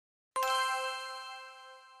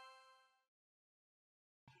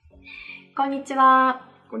こんにちは。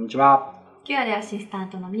こんにちは。キュアレアシスタン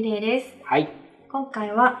トのミレイです。はい。今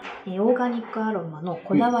回はオーガニックアロマの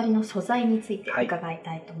こだわりの素材について伺い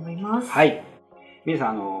たいと思います。はい。ミレイ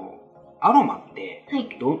さん、アロマって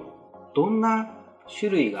どんな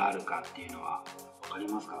種類があるかっていうのはわかり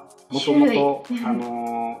ますか？もともと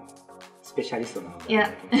スペシャリストなので。いや、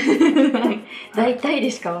大体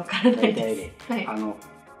でしかわからないです。大体で、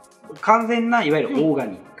完全ないわゆるオーガ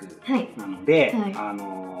ニックなので、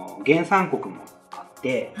原産国もあっ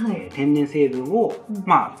て、天然成分を、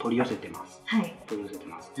取り寄せてます。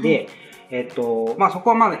で、そ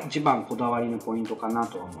こはまだ一番こだわりのポイントかな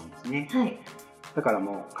とは思うんですね。だから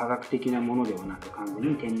もう科学的なものではなく完全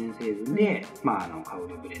に天然成分で、香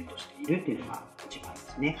りをブレンドしているっていうのが一番で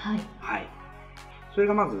すね。それ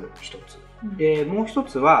がまず一つ。で、もう一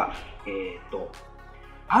つは、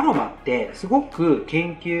アロマってすごく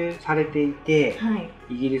研究されていて、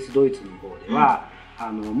イギリス、ドイツの方では、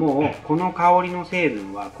もうこの香りの成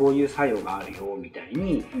分はこういう作用があるよみたい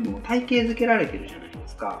に、もう体系づけられてるじゃないで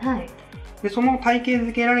すか。でその体系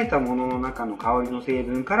づけられたものの中の香りの成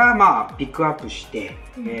分からピックアップして、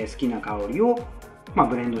好きな香りを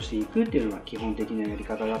ブレンドしていくっていうのが基本的なやり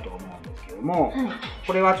方だと思うんですけども、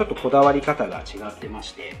これはちょっとこだわり方が違ってま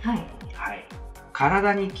して、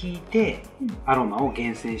体に効いてアロマを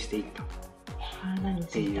厳選していったっ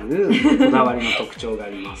ていうこだわりの特徴があ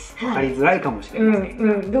ります。わかりづらいかもしれませ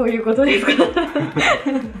ん。どういうことですか？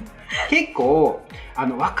結構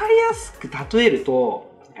分かりやすく例える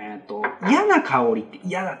と、嫌な香りって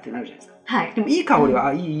嫌だってなるじゃないですか。でもいい香り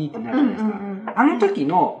は、いいってなるじゃないですか。あの時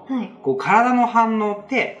のこう体の反応っ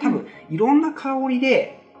て多分いろんな香り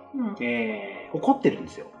で起こってるん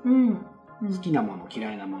ですよ。好きなもの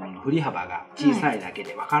嫌いなものの振り幅が小さいだけ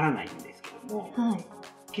でわからないんですけども、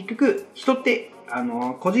結局人って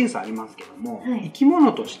個人差ありますけども、生き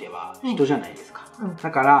物としては人じゃないですか。だ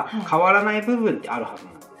から変わらない部分ってあるはず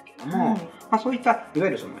なんですけども、そういったいわゆ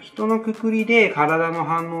るその人のくくりで体の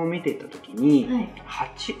反応を見ていった時に、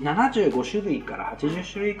75種類から80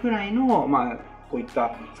種類くらいの、こういっ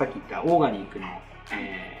たさっき言ったオーガニックの、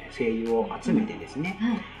精油を集めてですね、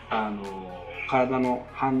体の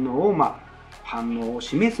反応を反応を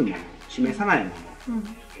示すもの、示さないもの、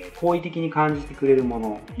好意的に感じてくれるも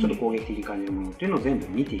の、ちょっと攻撃的に感じるものっていうのを全部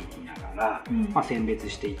見ていきながら、選別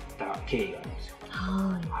していった経緯があるんですよ。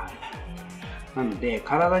なので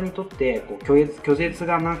体にとって拒絶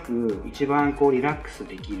がなく一番リラックス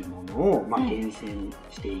できるものを厳選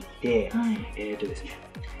していってですね、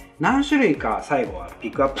何種類か最後はピ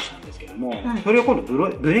ックアップしたんですけども、それを今度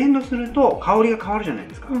ブレンドすると香りが変わるじゃない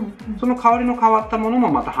ですか。その香りの変わったものも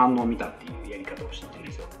また反応を見たっていうやり方をしてるん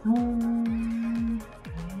ですよ。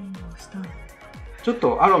ちょっ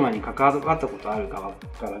とアロマに関わったことある側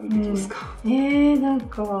から見てみますか？なん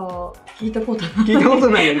か聞いたこと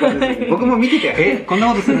ないやり方ですけど、僕も見ててこん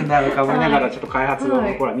なことするんだとか思いながらちょっと開発の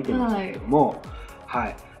頃は見てましたけども、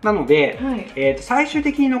なので、最終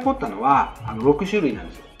的に残ったのは6種類なん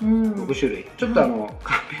ですよ。6種類。ちょっと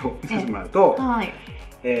カンペを見せてもらうと、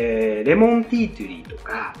レモンティートゥリーと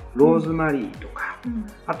かローズマリーとか、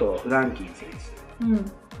あとフランキンセンス、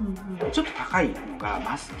ちょっと高いのが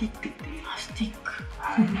マスティックっていう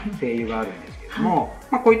精油があるんですけども、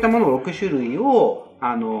こういったものを6種類を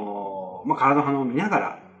体の反応を見なが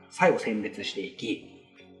ら最後選別していき、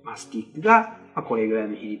マスティックがこれぐらい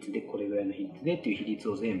の比率でこれぐらいの比率でっていう比率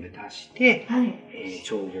を全部足して、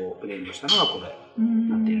調合ブレンドしたのがこれに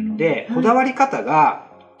なっているので、こだわり方が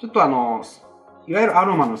ちょっといわゆるア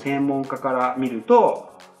ロマの専門家から見ると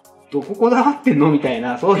どこだわってんのみたい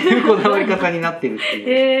な、そういうこだわり方になってるって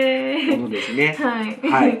いうものですね。ち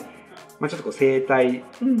ょっと生態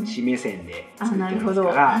師目線で作ってますか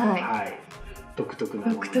ら、独特なも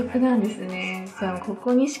の独特なんですね。じゃあこ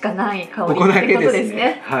こにしかない香りってことです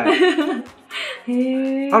ね。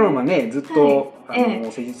アロマね、ずっと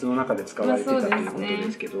施術の中で使われてたということ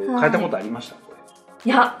ですけど、変えたことありました？こ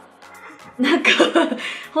れ。いや、なんか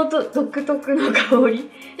本当独特の香り。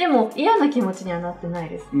でも嫌な気持ちにはなってない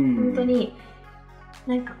です。本当に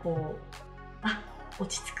なんか落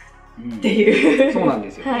ち着くっていう。そうなんで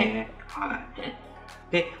すよね。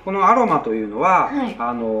でこのアロマというのは、原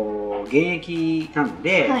液なの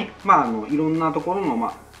で、いろんなところ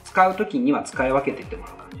の使う時には使い分けていっても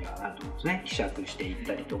らう感じがあると思うんですね。希釈していっ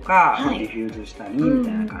たりとか、ディフューズしたりみ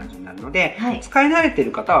たいな感じになるので、使い慣れて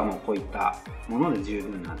る方はもうこういったもので十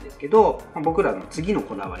分なんですけど、僕らの次の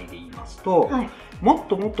こだわりで言いますと、もっ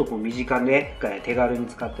ともっと身近で手軽に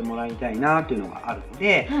使ってもらいたいなというのがあるの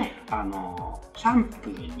で、シャンプ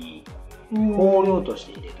ーに香料とし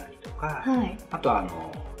て入れたりとか、あと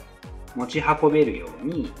持ち運べるよう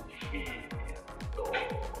に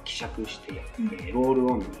希釈して、ロール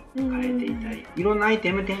オンに変えていたり、いろんなアイ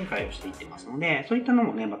テム展開をしていってますので、そういったの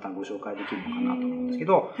もねまたご紹介できるのかなと思うんですけ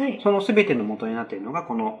ど、その全ての元になっているのが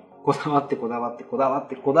このこだわって作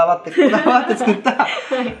った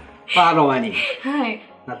アロマに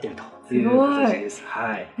なっているという形です。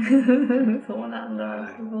はい。そうなんだ。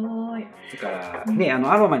すごい。だからね、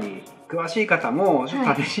アロマに詳しい方もちょ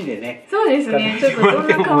っと試しでね。そうですね。ちょっとどん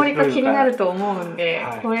な香りか気になると思うんで、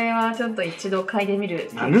これはちょっと一度嗅いでみ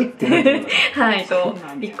る。はいと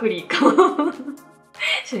びっくりかも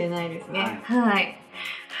しれないですね。はい。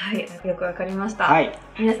はい、よくわかりました。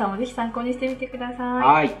皆さんもぜひ参考にしてみてくだ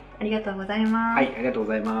さい。ありがとうございます。はい、ありがとうご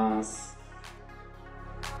ざいます。